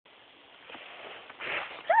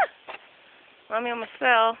Mommy almost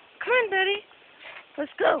fell. Come on, buddy.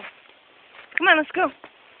 Let's go. Come on, let's go.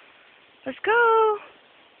 Let's go.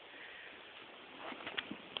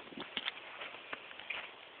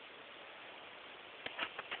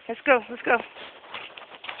 Let's go. Let's go.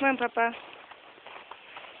 Come on, Papa.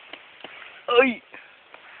 Oi.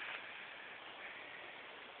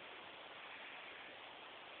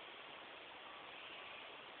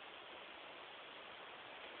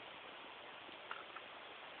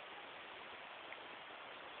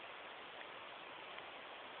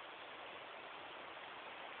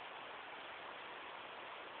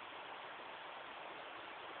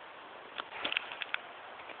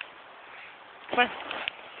 Come on.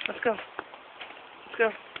 Let's go. Let's go.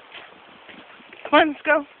 Come on, let's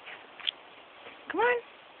go. Come on.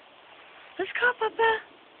 Let's go, Papa.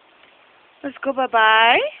 Let's go,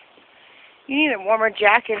 bye-bye. You need a warmer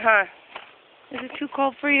jacket, huh? Is it too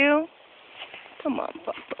cold for you? Come on,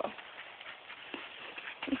 Papa.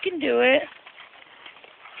 You can do it.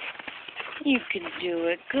 You can do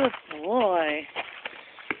it. Good boy.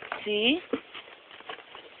 See?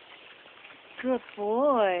 Good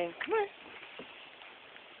boy. Come on.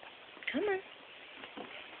 Come on.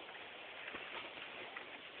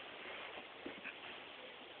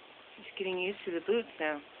 He's getting used to the boots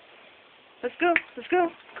now. Let's go. Let's go.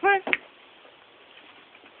 Come on.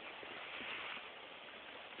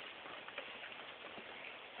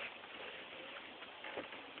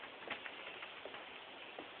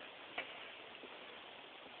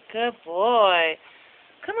 Good boy.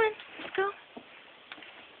 Come on. Let's go.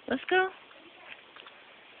 Let's go.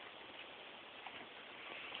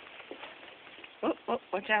 Oh, oh,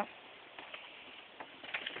 watch out.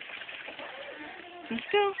 Let's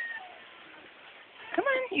go. Come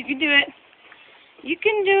on, you can do it. You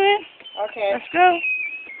can do it. Okay. Let's go.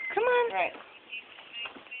 Come on. Right.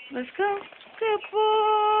 Let's go. Good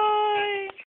boy.